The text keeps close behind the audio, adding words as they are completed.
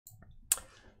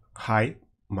Hi,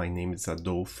 my name is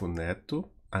Adolfo Neto.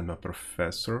 I'm a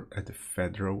professor at the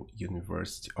Federal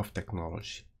University of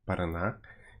Technology, Paraná,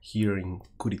 here in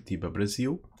Curitiba,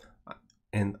 Brazil,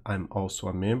 and I'm also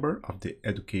a member of the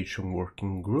Education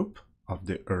Working Group of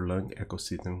the Erlang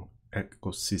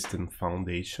Ecosystem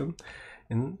Foundation,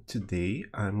 and today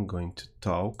I'm going to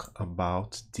talk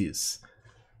about this.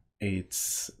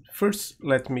 First,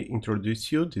 let me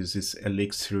introduce you. This is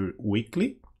Elixir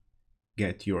Weekly.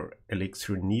 Get your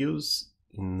Elixir news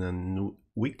in a new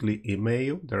weekly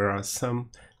email. There are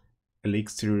some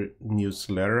Elixir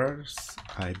newsletters.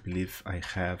 I believe I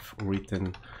have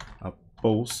written a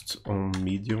post on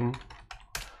Medium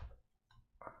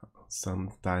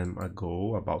some time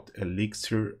ago about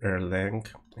Elixir, Erlang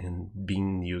and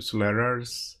BEAM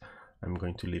newsletters. I'm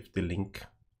going to leave the link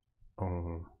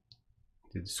on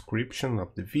the description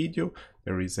of the video.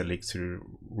 There is Elixir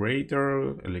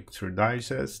Radar, Elixir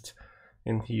Digest,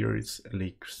 and here is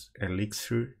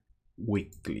Elixir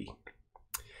Weekly.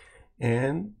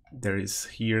 And there is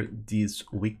here this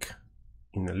week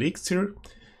in Elixir.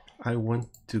 I want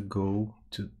to go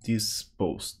to this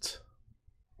post.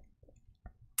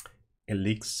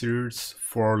 Elixir's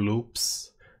for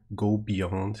loops go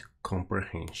beyond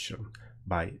comprehension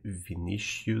by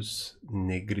Vinicius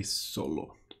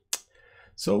Negrisolo.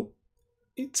 So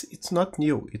it's not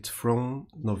new. It's from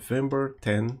November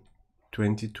 10,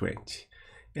 2020.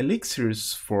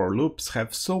 Elixir's for loops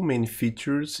have so many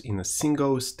features in a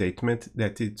single statement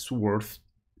that it's worth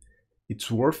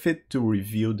it to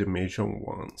review the major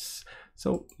ones.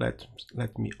 So let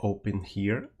me open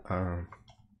here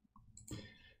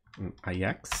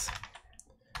IX.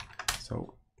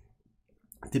 So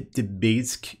the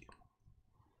basic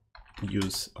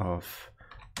use of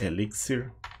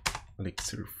Elixir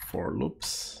for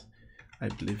loops, I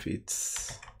believe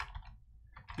is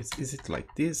it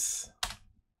like this?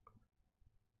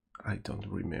 I don't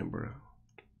remember.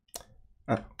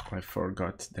 I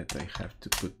forgot that I have to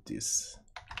put this.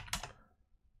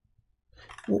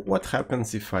 What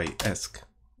happens if I ask?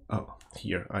 Oh,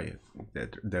 here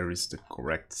there is the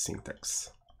correct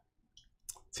syntax.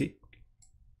 See?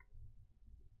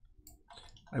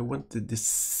 I wanted the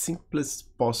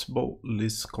simplest possible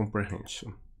list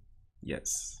comprehension.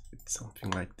 Yes, it's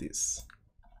something like this.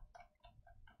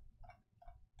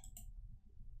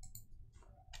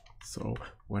 So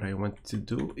what I want to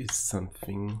do is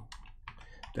something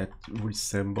that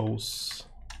resembles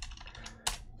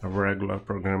a regular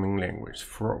programming language.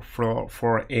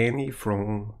 For any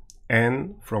from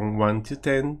n from 1 to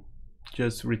 10,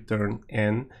 just return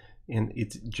n and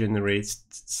it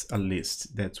generates a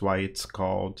list. That's why it's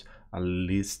called a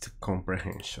list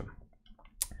comprehension.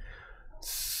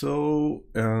 So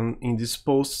in this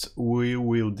post, we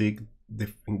will dig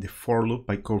in the for loop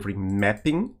by covering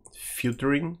mapping,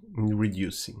 filtering, and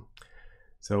reducing.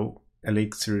 So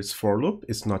Elixir's for loop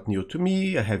is not new to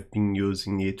me. I have been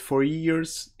using it for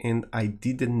years and I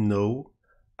didn't know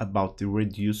about the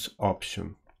reduce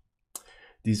option.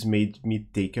 This made me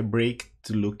take a break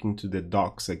to look into the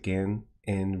docs again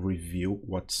and review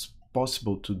what's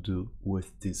possible to do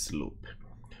with this loop.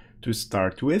 To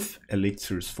start with,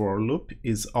 Elixir's for loop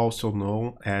is also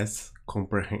known as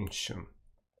comprehension.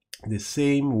 The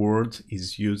same word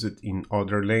is used in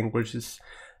other languages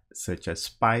such as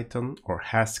Python or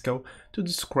Haskell to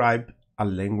describe a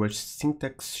language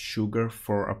syntax sugar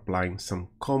for applying some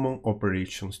common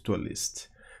operations to a list.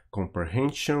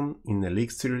 Comprehension in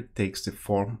Elixir takes the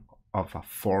form of a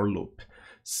for loop.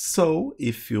 So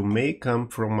if you may come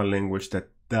from a language that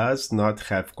does not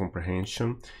have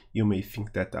comprehension, you may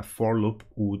think that a for loop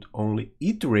would only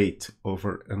iterate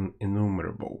over an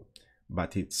enumerable,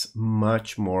 but it's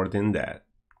much more than that.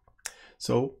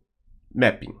 So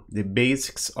mapping. The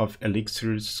basics of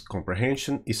Elixir's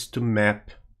comprehension is to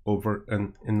map over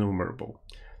an enumerable.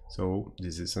 So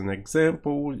this is an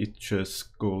example. It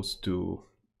just goes to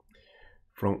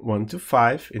from 1 to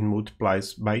 5 and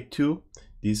multiplies by 2.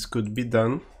 This could be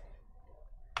done.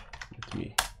 Let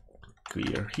me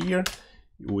clear here.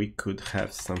 We could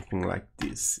have something like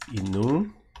this.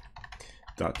 enum.map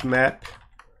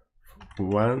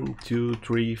 1, 2,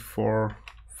 3, 4,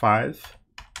 5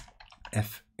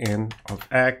 fn of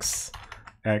x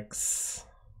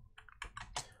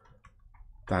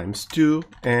times 2,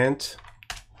 and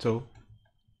so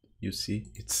you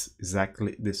see it's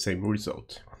exactly the same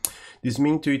result. This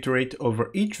means to iterate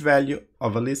over each value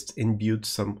of a list and build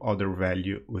some other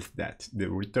value with that. The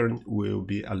return will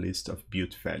be a list of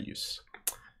built values.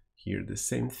 Here the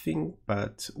same thing,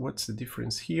 but what's the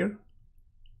difference here?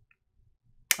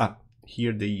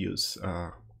 Here they use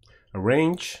a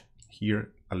range,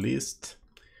 here a list,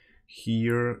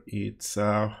 here it's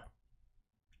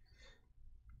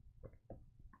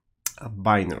a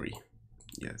binary.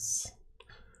 Yes,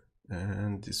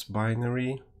 and this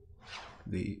binary,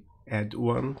 they add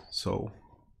 1, so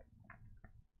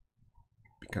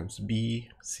becomes B,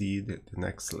 C, the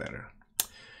next letter.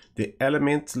 The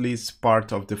element list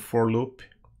part of the for loop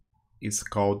is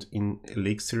called in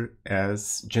Elixir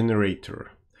as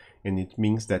generator, and it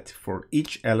means that for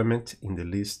each element in the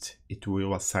list it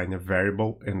will assign a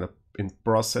variable and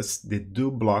process the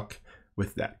do block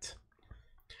with that.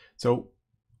 So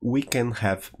we can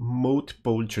have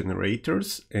multiple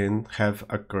generators and have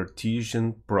a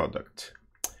Cartesian product.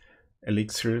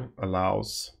 Elixir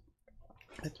allows,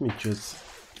 let me just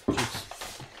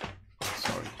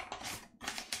sorry,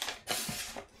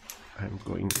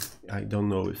 I don't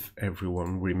know if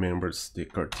everyone remembers the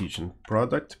Cartesian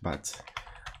product, but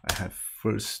I have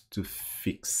first to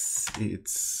fix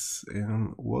its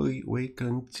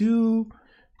Waken 2,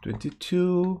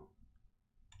 22,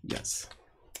 yes.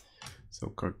 So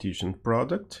Cartesian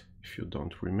product, if you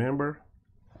don't remember,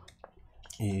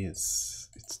 it's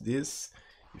this.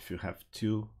 If you have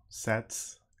two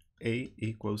sets, A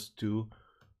equals to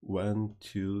 1,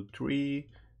 2, 3,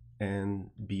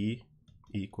 and B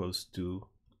equals to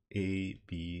A,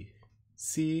 B,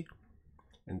 C,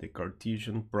 and the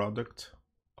Cartesian product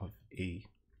of A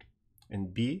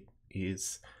and B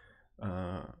is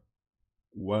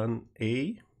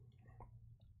 1A,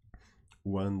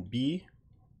 1B,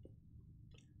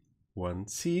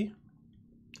 1C,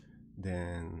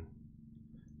 then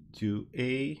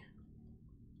 2A,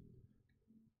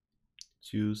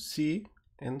 2C,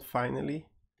 and finally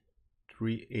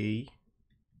 3A,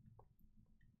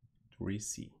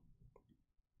 3C.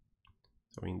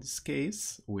 So in this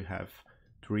case, we have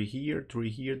 3 here, 3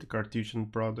 here. The Cartesian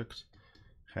product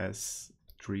has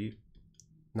 9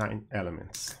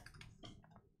 elements.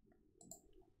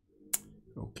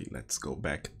 Okay, let's go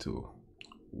back to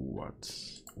what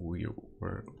we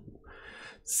were.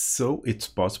 So it's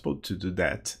possible to do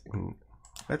that.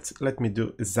 Let me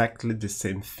do exactly the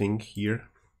same thing here.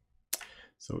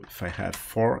 So if I have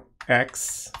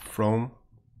 4x from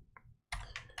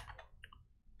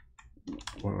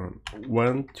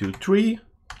 1 to 3,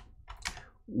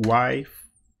 y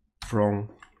from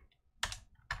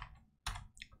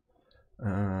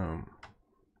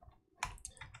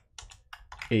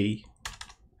A,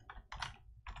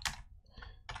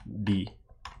 B,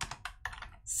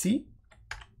 C,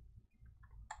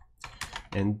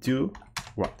 and do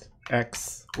what?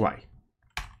 X, Y.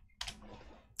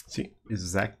 See,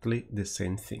 exactly the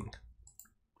same thing.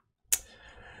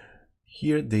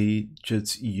 Here they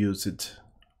just used,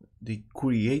 they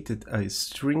created a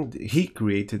string, he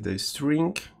created a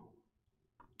string.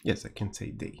 Yes, I can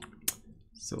say they.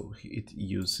 So it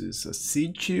uses a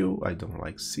situ. I don't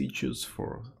like situs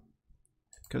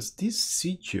because this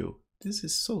situ, this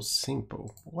is so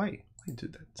simple. Why do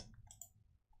that?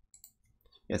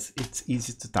 Yes, it's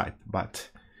easy to type, but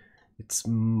it's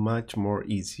much more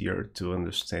easier to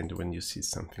understand when you see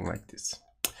something like this.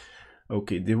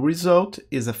 Okay, the result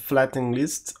is a flattened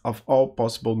list of all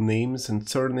possible names and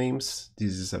surnames.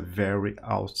 This is a very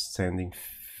outstanding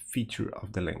feature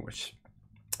of the language.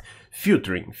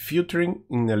 Filtering. Filtering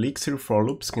in Elixir for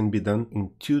loops can be done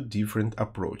in 2 different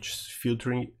approaches.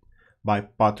 Filtering by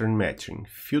pattern matching.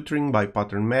 Filtering by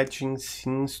pattern matching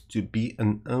seems to be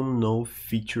an unknown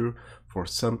feature for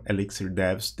some Elixir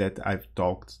devs that I've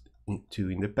talked to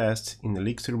in the past. In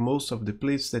Elixir, most of the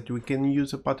places that we can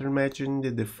use a pattern matching,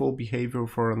 the default behavior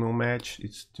for a no match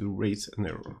is to raise an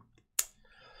error.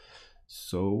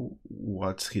 So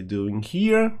what's he doing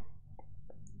here?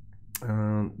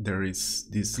 There is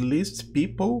this list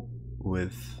people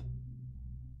with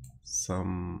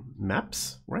some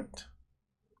maps, right?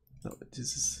 No,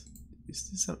 this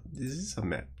is a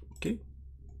map, okay?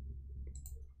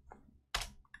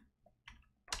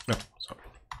 Oh, sorry.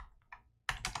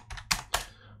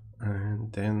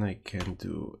 And then I can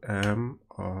do m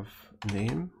of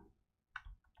name.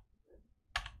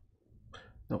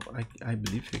 No, I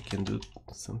believe I can do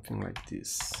something like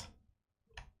this.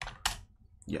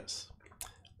 Yes,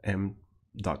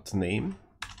 m.name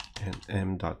and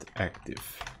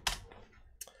m.active.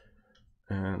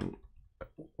 And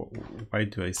why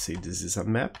do I say this is a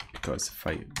map? Because if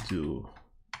I do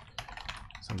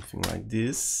something like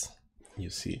this, you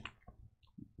see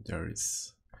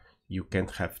you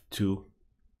can't have 2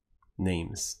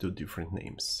 names, 2 different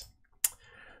names.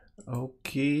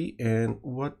 Okay, and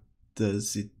what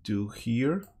does it do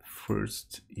here?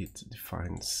 First, it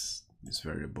defines this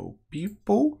variable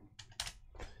people.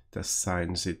 It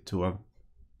assigns it to a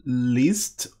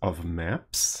list of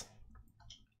maps.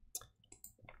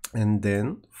 And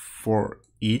then for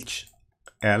each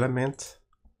element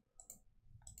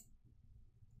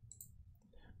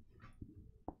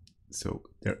So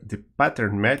the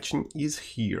pattern matching is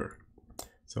here.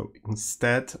 So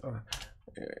instead,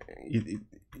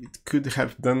 it could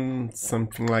have done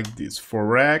something like this: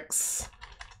 for x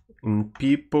in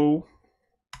people,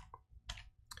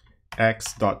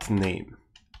 x.name.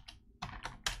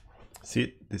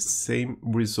 See, the same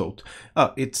result.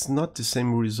 Oh, it's not the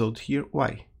same result here.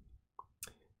 Why?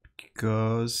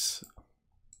 Because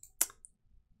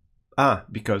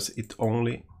it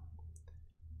only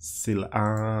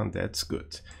that's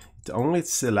good. It only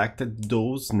selected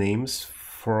those names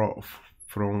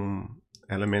from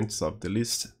elements of the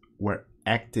list where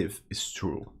active is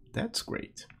true. That's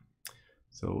great.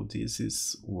 So this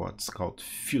is what's called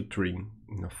filtering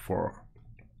in a for.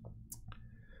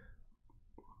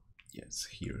 Yes,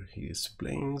 here he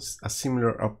explains a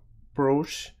similar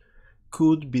approach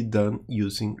could be done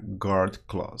using guard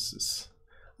clauses.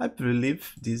 I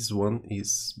believe this one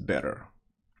is better.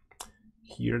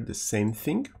 Here the same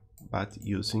thing, but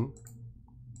using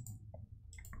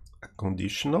a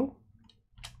conditional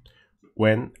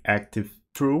when active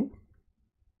true,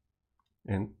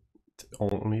 and it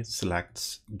only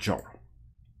selects John.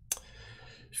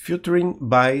 Filtering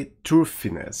by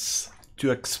truthiness. To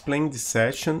explain this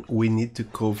session, we need to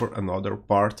cover another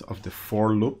part of the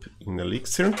for loop in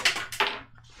Elixir.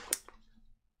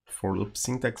 For loop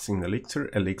syntax in Elixir.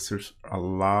 Elixir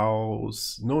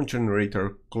allows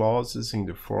non-generator clauses in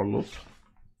the for loop.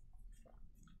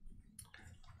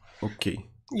 Okay,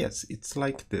 yes, it's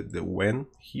like the when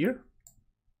here.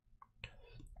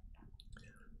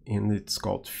 And it's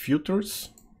called filters.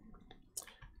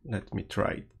 Let me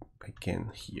try it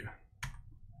again here.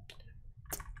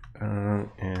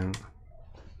 And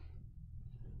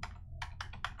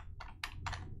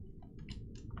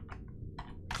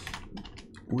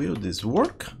will this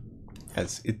work?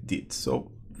 As it did.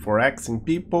 So for x in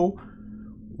people,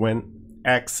 when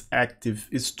x active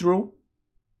is true,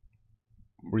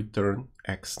 return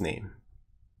x name.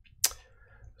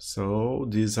 So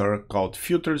these are called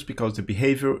filters because the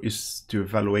behavior is to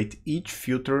evaluate each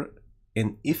filter,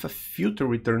 and if a filter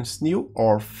returns new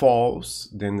or false,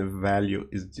 then the value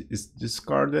is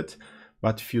discarded.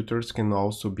 But filters can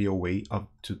also be a way of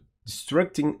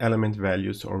destructing element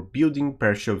values or building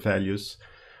partial values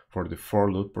for the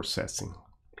for loop processing.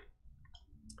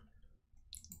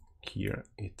 Here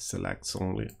it selects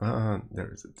only,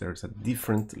 there's a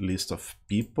different list of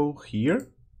people here.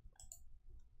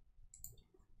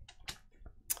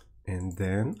 And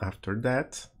then after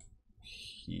that,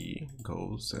 he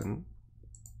goes and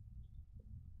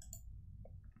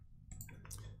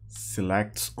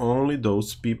selects only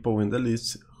those people in the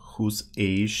list whose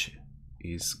age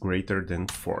is greater than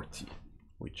 40,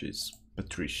 which is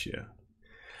Patricia.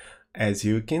 As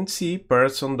you can see,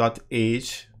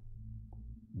 person.age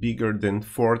bigger than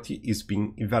 40 is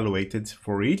being evaluated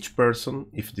for each person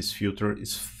if this filter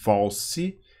is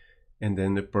falsy, and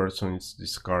then the person is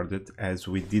discarded, as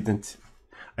we did with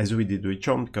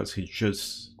John, because he's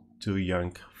just too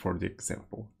young for the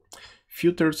example.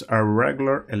 Filters are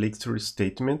regular Elixir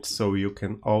statements, so you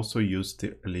can also use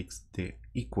the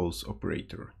equals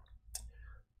operator.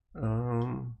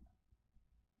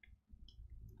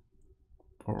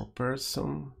 For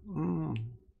person,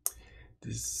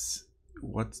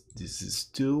 what this is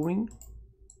doing,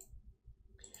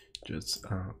 just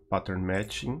pattern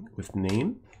matching with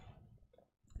name,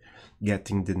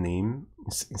 getting the name.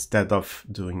 Instead of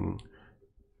doing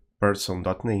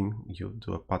person.name, you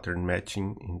do a pattern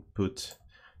matching and put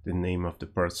the name of the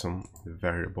person, the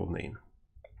variable name.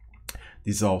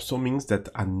 This also means that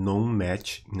a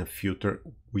non-match in a filter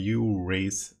will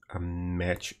raise a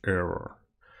match error.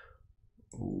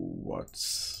 What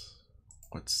is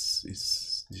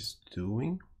this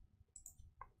doing?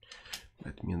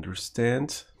 Let me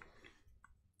understand.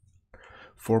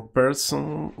 For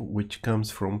person, which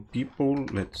comes from people,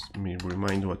 let me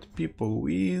remind what people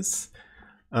is.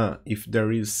 If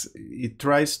there is, it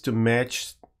tries to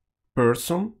match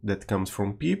person that comes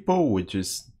from people, which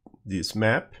is this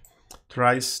map,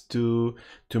 tries to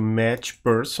match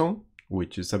person,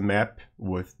 which is a map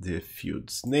with the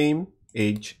fields name,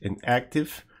 age, and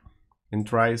active, and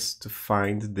tries to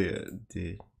find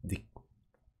the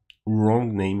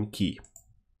wrong name key.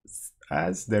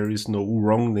 As there is no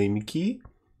wrong name key,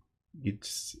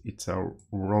 it's a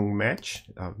wrong match,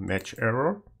 a match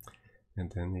error,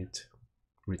 and then it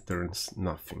returns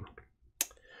nothing.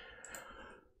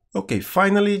 Okay,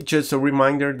 finally, just a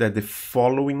reminder that the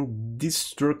following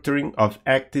destructuring of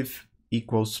active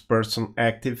equals person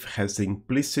active has the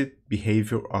implicit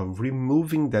behavior of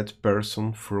removing that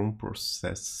person from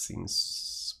processing.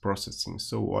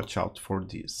 So watch out for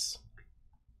this.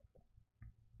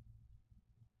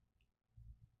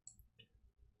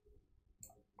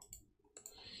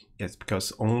 Yes,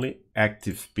 because only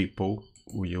active people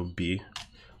will be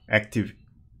active,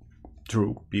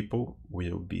 true people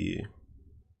will be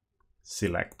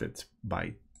selected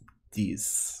by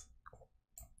this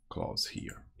clause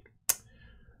here.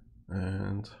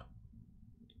 And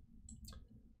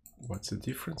what's the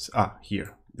difference? Ah,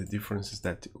 here the difference is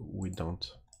that we don't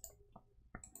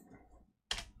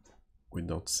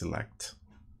select,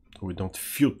 we don't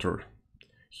filter.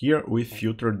 Here we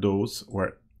filter those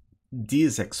where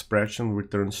this expression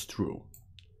returns true,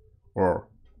 or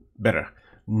better,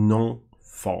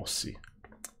 non-false.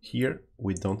 Here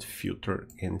we don't filter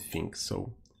anything,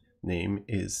 so name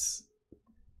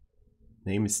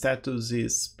status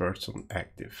is person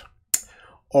active.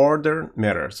 Order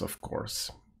matters, of course.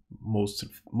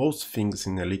 Most things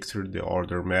in Elixir, the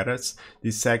order matters.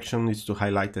 This section is to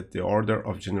highlight that the order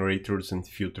of generators and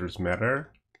filters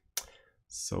matter.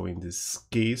 So in this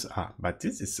case, but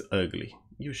this is ugly.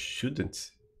 You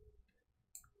shouldn't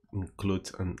include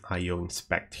an IO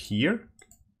inspect here,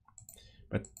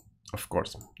 but of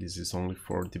course this is only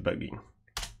for debugging.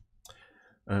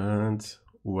 And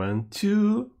 1,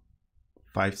 2,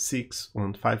 5, 6,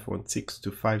 1, 5, 1, 6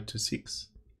 to 5 to 6.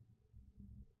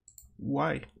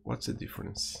 Why? What's the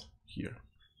difference here?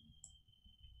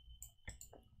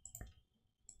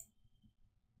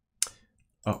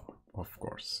 Oh, of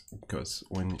course, because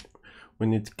when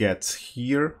it gets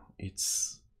here,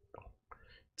 it's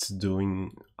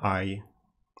doing I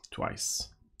twice.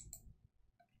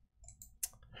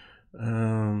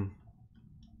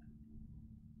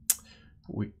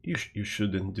 You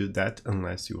shouldn't do that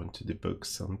unless you want to debug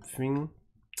something.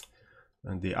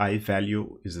 And the I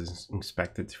value is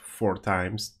inspected 4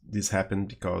 times. This happened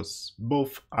because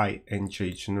both I and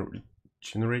J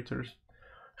generators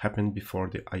happened before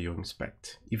the IO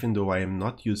inspect. Even though I am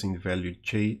not using the value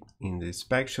J in the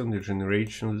inspection, the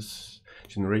generators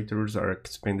are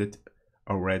expanded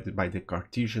already by the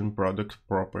Cartesian product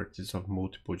properties of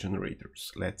multiple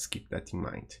generators. Let's keep that in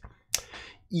mind.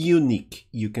 Unique.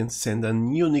 You can send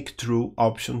an unique true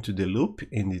option to the loop,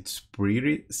 and it's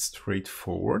pretty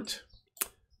straightforward.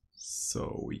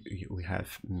 So we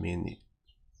have many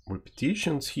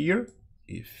repetitions here.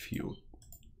 If you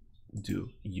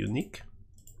do unique,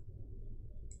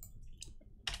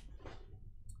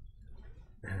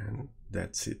 and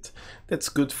that's it. That's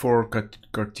good for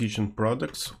Cartesian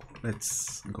products.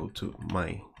 Let's go to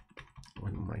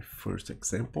one of my first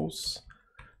examples,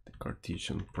 the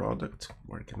Cartesian product.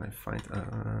 Where can I find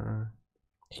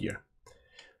here?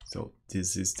 So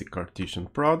this is the Cartesian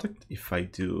product. If I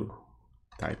do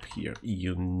type here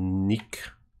unique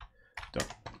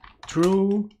dot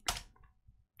true,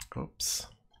 oops,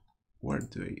 where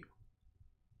do I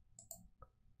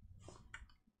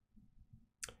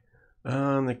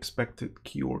unexpected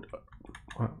keyword,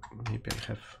 maybe I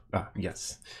have,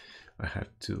 yes, I have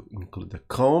to include a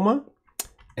comma,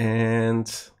 and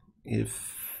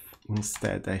if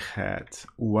instead I had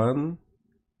 1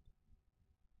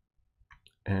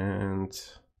 and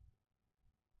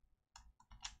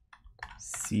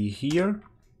see here,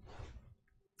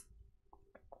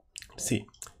 see,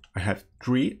 I have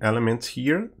 3 elements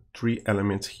here, 3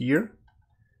 elements here,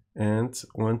 and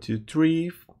 1, 2,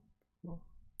 3.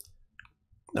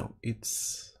 No,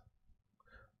 it's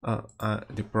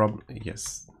the problem.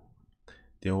 Yes,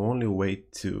 the only way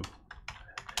to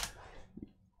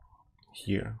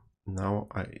here now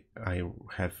I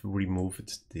have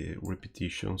removed the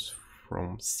repetitions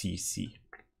from CC.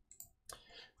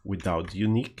 Without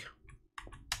unique,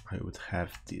 I would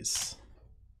have this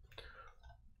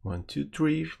 1, 2,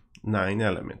 3, 9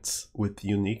 elements. With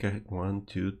unique, I had 1,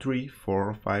 2, 3,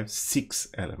 4, 5, 6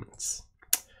 elements.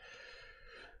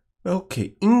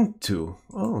 Okay, into.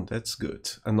 Oh, that's good.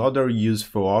 Another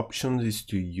useful option is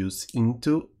to use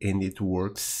into, and it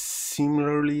works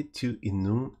similarly to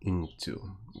enum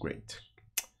into. Great.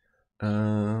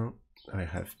 I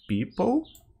have people.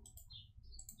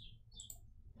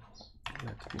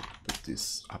 Let me put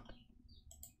this up.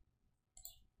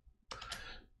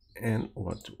 And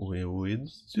what we will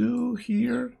do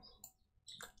here,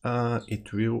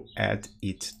 it will add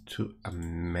it to a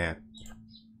map.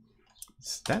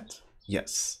 Is that?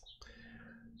 Yes.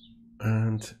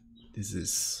 And this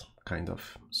is kind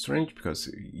of strange because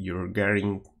you're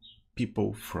getting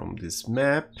people from this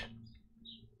map.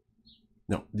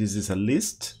 No, this is a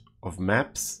list of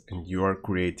maps, and you are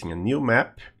creating a new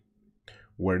map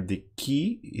where the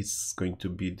key is going to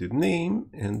be the name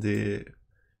and the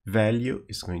value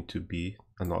is going to be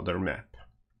another map.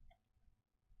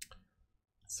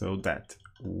 So that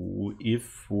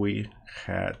if we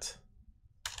had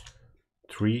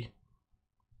 3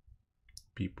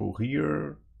 people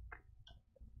here,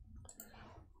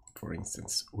 For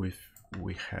instance, if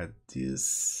we had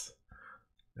this,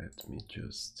 let me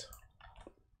just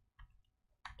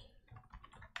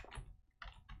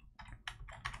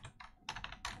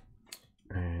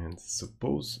and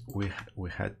suppose we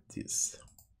had this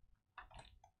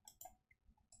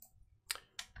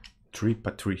 3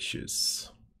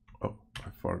 Patricias. Oh, I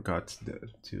forgot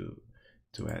to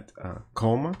add a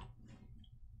comma.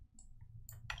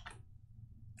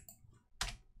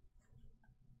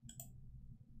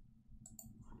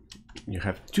 You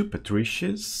have 2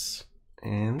 Patricias,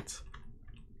 and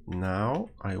now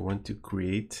I want to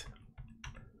create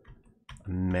a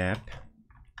map.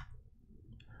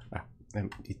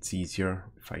 And it's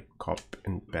easier if I copy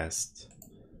and paste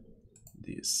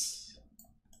this.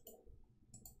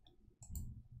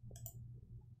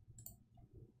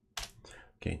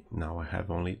 Okay, now I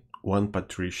have only 1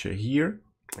 Patricia here,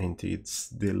 and it's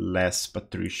the last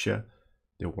Patricia,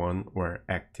 the one where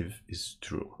active is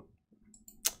true.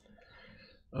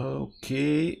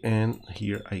 Okay, and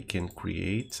here I can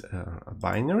create a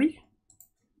binary.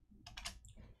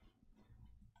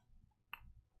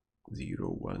 0,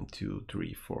 1, 2,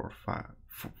 3, 4, 5,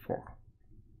 4.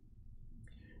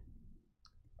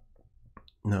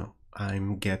 Now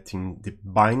I'm getting the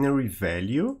binary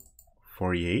value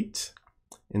 48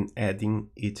 and adding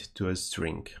it to a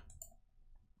string.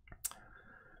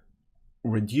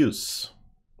 Reduce.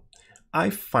 I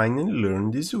finally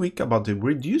learned this week about the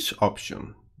reduce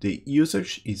option. The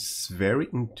usage is very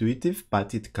intuitive,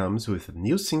 but it comes with a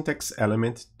new syntax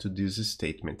element to this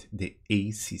statement, the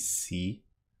ACC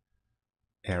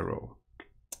arrow.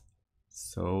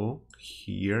 So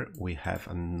here we have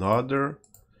another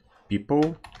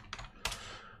people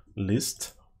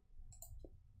list.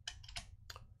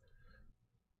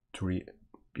 3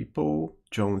 people: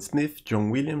 John Smith,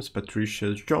 John Williams,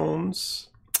 Patricia Jones,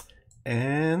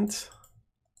 and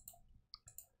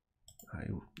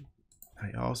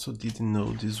I also didn't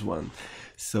know this one.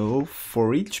 So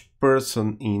for each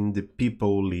person in the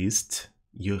people list,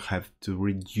 you have to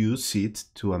reduce it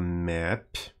to a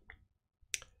map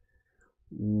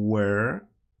where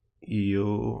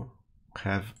you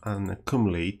have an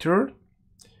accumulator.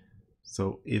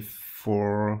 So if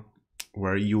for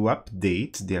where you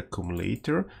update the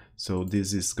accumulator, so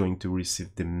this is going to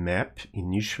receive the map.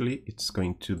 Initially it's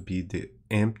going to be the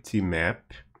empty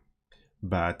map,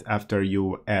 but after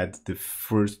you add the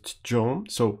first John,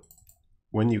 so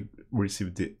when you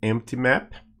receive the empty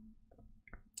map,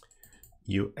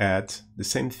 you add the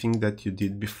same thing that you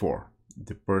did before.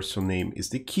 The person name is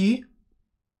the key,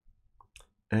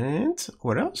 and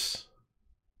what else?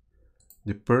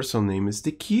 The person name is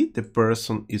the key, the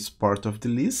person is part of the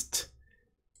list.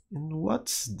 And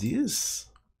what's this?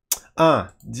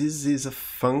 Ah, this is a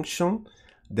function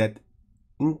that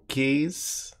in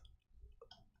case,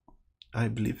 I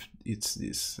believe it's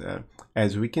this.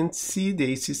 As we can see,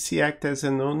 the ACC acts as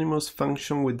an anonymous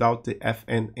function without the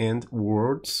FN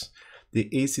words. The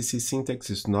ACC syntax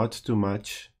is not too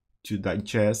much to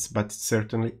digest, but it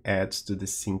certainly adds to the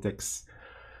syntax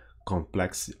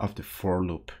complexity of the for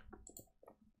loop.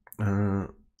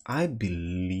 I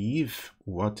believe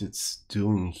what it's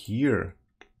doing here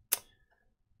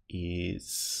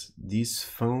is this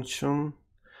function.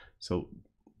 So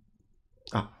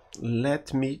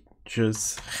let me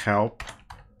just help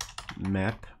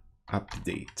map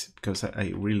update, because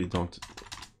I really don't.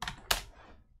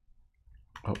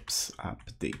 Oops,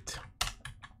 update.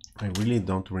 I really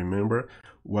don't remember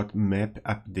what map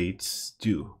updates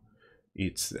do.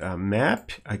 It's a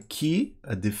map, a key,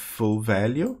 a default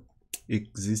value,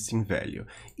 existing value.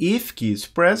 If key is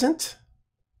present,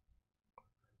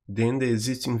 then the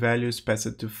existing value is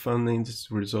passed to fun, and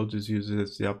this result is used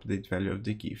as the update value of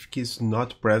the key. If key is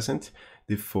not present,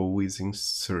 default is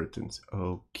inserted.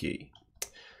 Okay.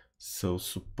 So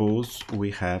suppose we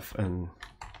have an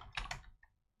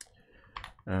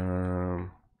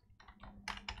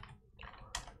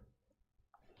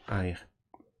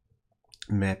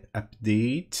map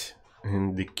update,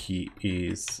 and the key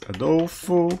is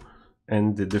Adolfo,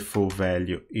 and the default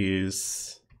value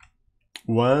is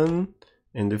 1,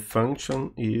 and the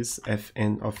function is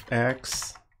fn of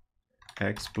x,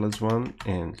 x plus 1,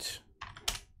 and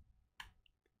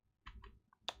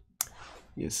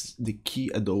yes, the key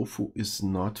Adolfo is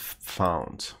not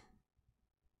found.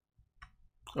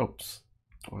 Oops.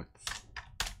 What?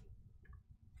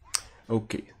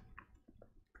 Okay.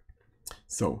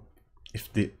 So if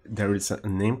there is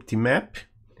an empty map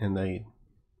and I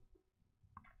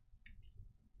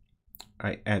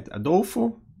add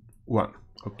Adolfo 1,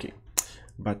 okay.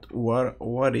 But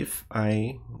what if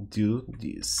I do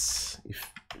this?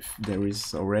 If there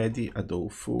is already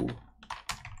Adolfo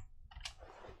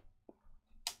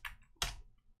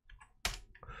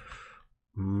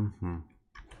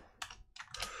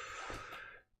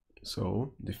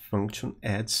So the function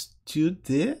adds to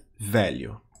the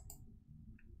value.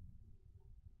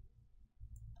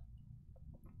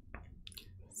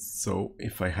 So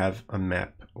if I have a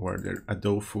map where the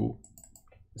Adolfo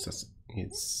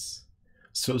is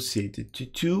associated to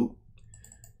 2,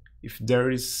 if there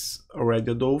is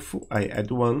already Adolfo, I add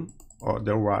 1,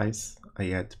 otherwise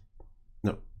I add,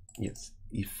 no, yes,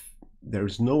 if there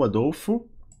is no Adolfo,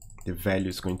 the value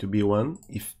is going to be 1.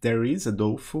 If there is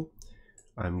Adolfo,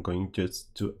 I'm going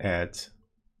just to add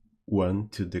 1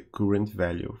 to the current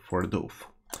value for Adolfo.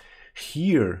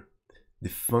 Here, the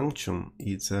function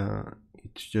is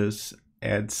it just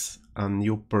adds a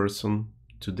new person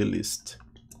to the list.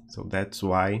 So that's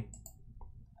why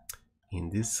in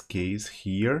this case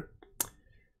here,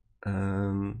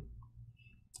 the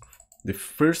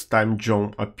first time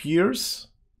John appears,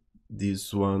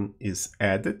 this one is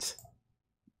added.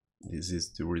 This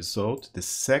is the result. The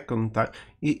second time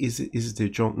is the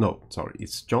John, no, sorry,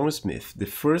 it's John Smith. The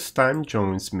first time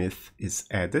John Smith is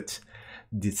added.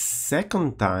 The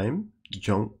second time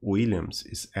John Williams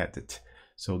is added.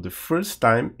 So the first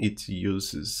time it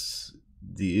uses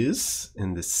this,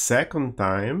 and the second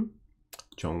time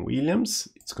John Williams,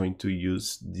 it's going to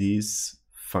use this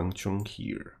function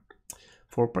here.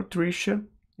 For Patricia,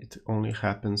 it only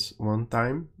happens one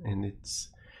time, and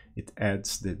it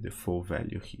adds the full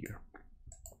value here.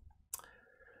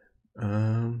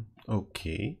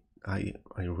 Okay, I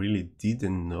really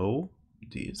didn't know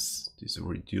this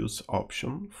reduce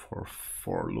option for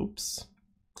loops.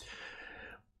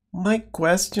 My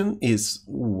question is,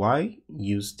 why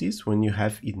use this when you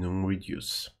have enum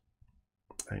reduce?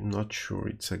 I'm not sure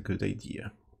it's a good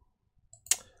idea.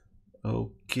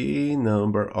 Okay,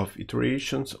 number of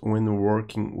iterations. When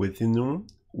working with enum,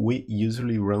 we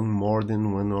usually run more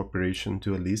than one operation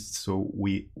to a list, so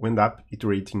we end up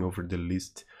iterating over the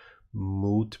list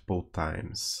multiple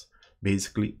times,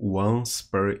 basically once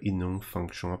per enum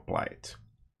function applied.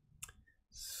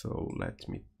 So let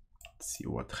me see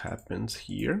what happens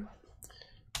here.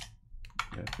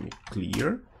 Let me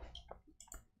clear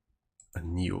a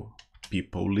new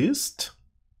people list.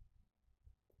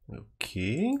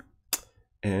 Okay,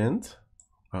 and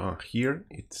here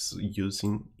it's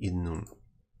using enum.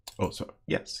 Oh, so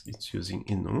yes, it's using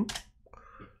enum.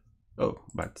 Oh,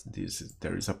 but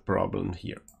there is a problem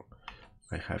here.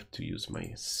 I have to use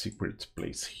my secret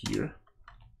place here,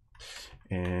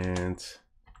 and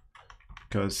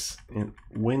because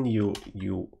when you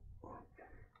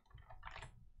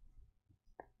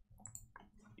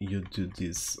do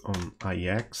this on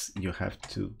IX, you have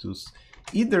to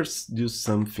either do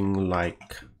something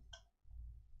like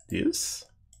this,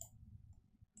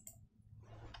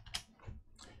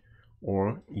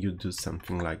 or you do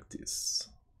something like this,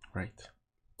 right?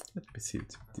 Let me see if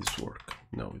this works.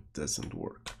 No, it doesn't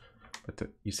work. But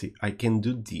you see, I can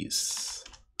do this,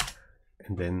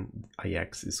 and then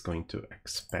IX is going to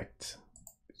expect.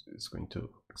 It's going to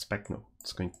expect. No,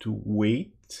 it's going to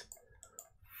wait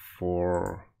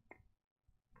for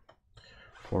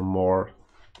more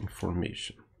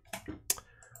information.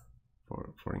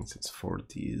 For instance, for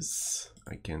this,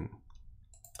 I can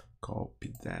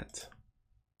copy that,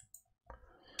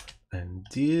 and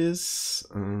this.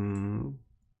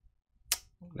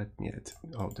 Let me add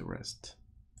all the rest.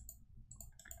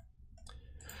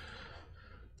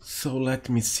 So let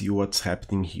me see what's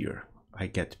happening here. I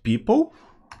get people.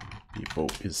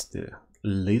 People is the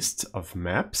list of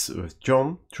maps with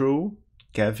John, true,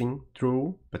 Kevin,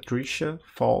 true, Patricia,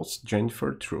 false,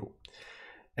 Jennifer, true.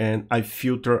 And I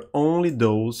filter only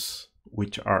those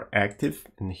which are active,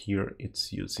 and here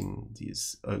it's using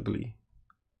this ugly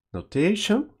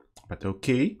notation, but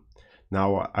okay.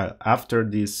 Now, after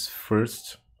this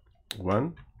first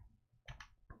one,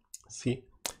 see,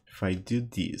 if I do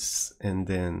this and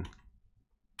then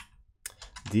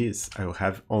this, I will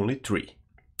have only 3.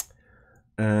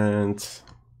 And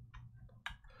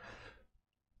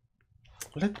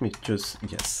let me just,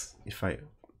 yes,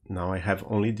 now I have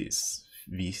only this,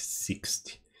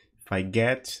 V60. If I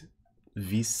get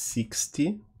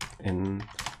V60 and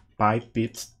pipe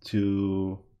it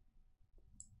to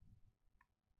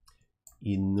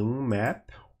enum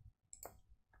map,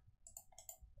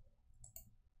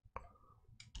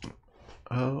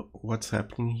 what's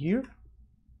happening here?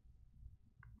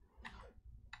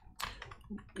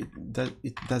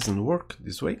 It doesn't work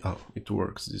this way. Oh, it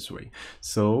works this way.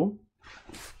 So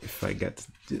if I get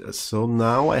this, so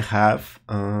now I have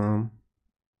I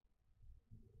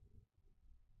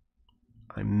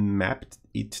mapped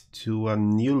it to a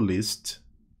new list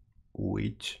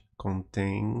which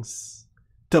contains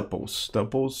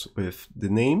tuples with the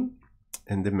name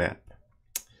and the map.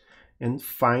 And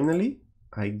finally,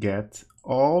 I get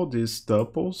all these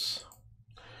tuples,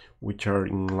 which are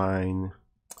in line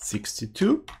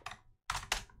 62.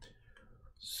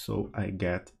 So I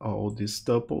get all these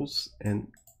tuples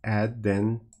and add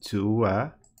them to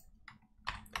a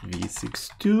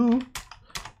v62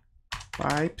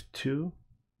 pipe to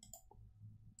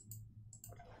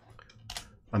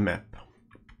a map.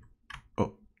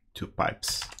 Oh, 2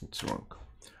 pipes, it's wrong.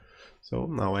 So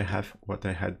now I have what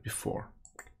I had before.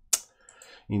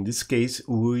 In this case,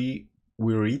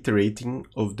 we're iterating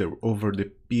over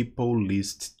the people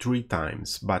list 3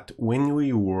 times, but when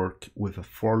we work with a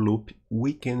for loop,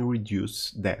 we can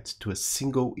reduce that to a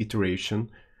single iteration.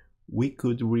 We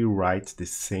could rewrite the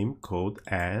same code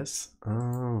as...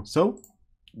 so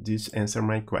this answers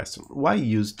my question. Why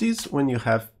use this when you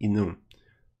have enum?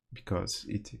 Because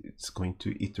it's going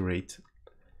to iterate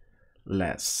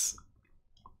less.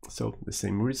 So the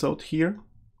same result here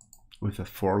with a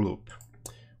for loop,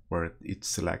 where it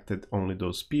selected only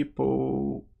those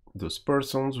people, those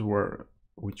persons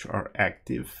which are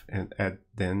active, and add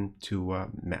them to a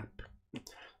map.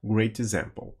 Great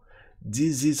example.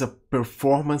 This is a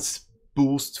performance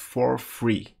boost for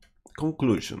free.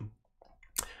 Conclusion.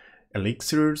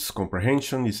 Elixir's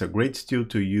comprehension is a great tool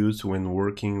to use when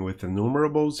working with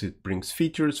enumerables. It brings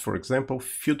features, for example,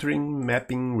 filtering,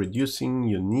 mapping, reducing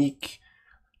unique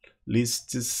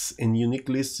lists and unique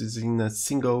lists in a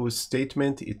single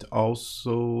statement. It's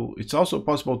also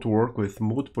possible to work with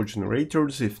multiple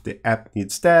generators if the app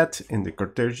needs that, and the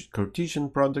Cartesian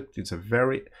product is a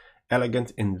very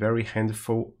elegant and very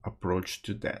handful approach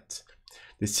to that.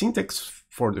 The syntax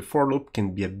for the for loop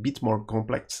can be a bit more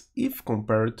complex if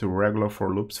compared to regular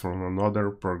for loops from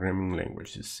other programming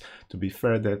languages. To be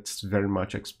fair, that's very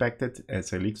much expected,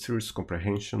 as Elixir's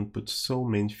comprehension puts so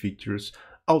many features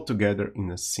all together in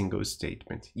a single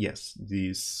statement. Yes,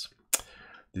 this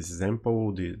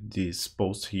example, this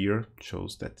post here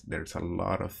shows that there's a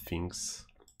lot of things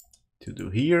to do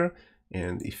here,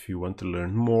 and if you want to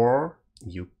learn more,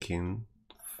 you can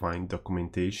find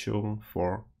documentation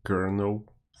for kernel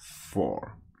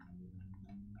 4.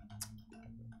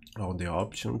 All the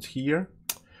options here.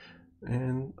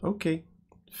 And okay,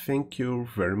 thank you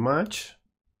very much.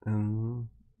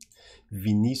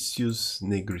 Vinicius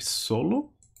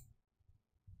Negrisolo.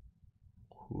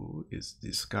 Who is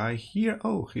this guy here?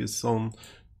 Oh, he's on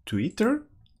Twitter.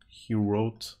 He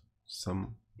wrote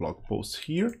some blog posts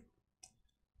here.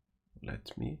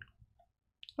 Let me...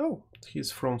 Oh,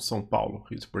 he's from São Paulo.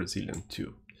 He's Brazilian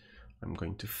too. I'm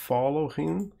going to follow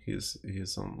him. He's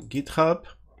on GitHub.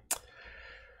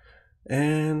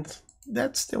 And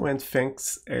that's the end.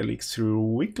 Thanks Elixir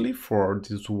Weekly for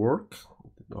this work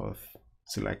of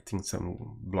selecting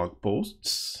some blog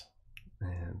posts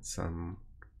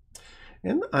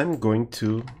and I'm going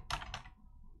to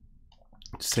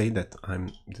say that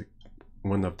I'm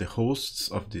one of the hosts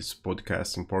of this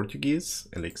podcast in Portuguese,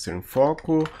 Elixir em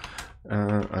Foco.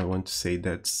 I want to say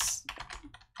that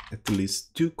at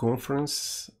least 2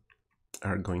 conferences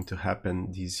are going to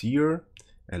happen this year.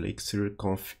 Elixir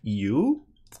Conf EU,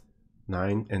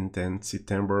 9 and 10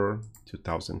 September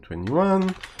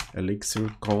 2021. Elixir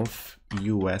Conf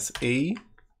USA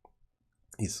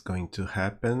is going to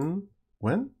happen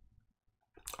when?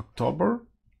 October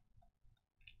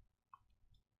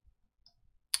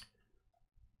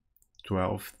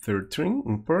 12-13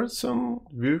 in person,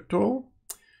 virtual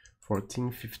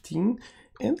 14-15,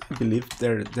 and I believe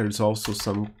there's also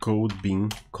some Code BEAM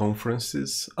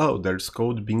conferences. Oh, there's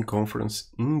Code BEAM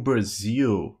conference in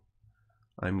Brazil.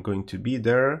 I'm going to be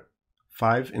there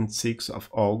 5 and 6 of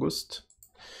August,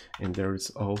 and there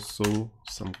is also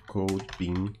some Code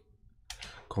BEAM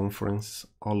conference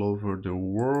all over the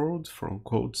world from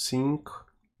CodeSync.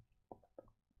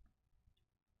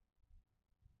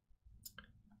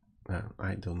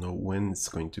 I don't know when it's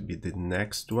going to be the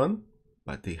next one,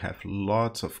 but they have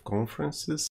lots of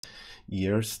conferences.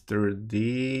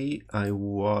 Yesterday I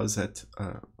was at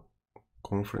a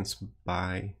conference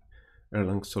by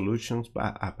Erlang Solutions,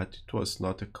 but it was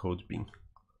not a Code BEAM.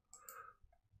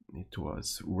 It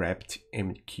was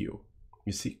RapidMQ.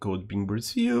 You see Code BEAM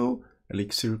Brazil,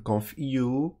 Elixir Conf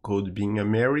EU, Code BEAM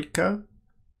America.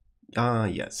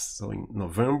 Yes, so in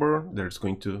November there's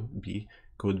going to be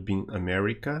Code BEAM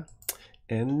America,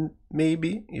 and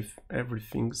maybe if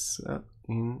everything's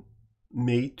in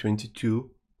May 22,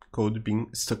 Code BEAM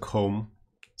Stockholm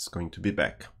is going to be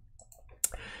back.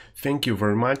 Thank you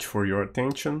very much for your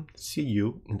attention. See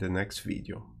you in the next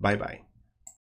video. Bye bye.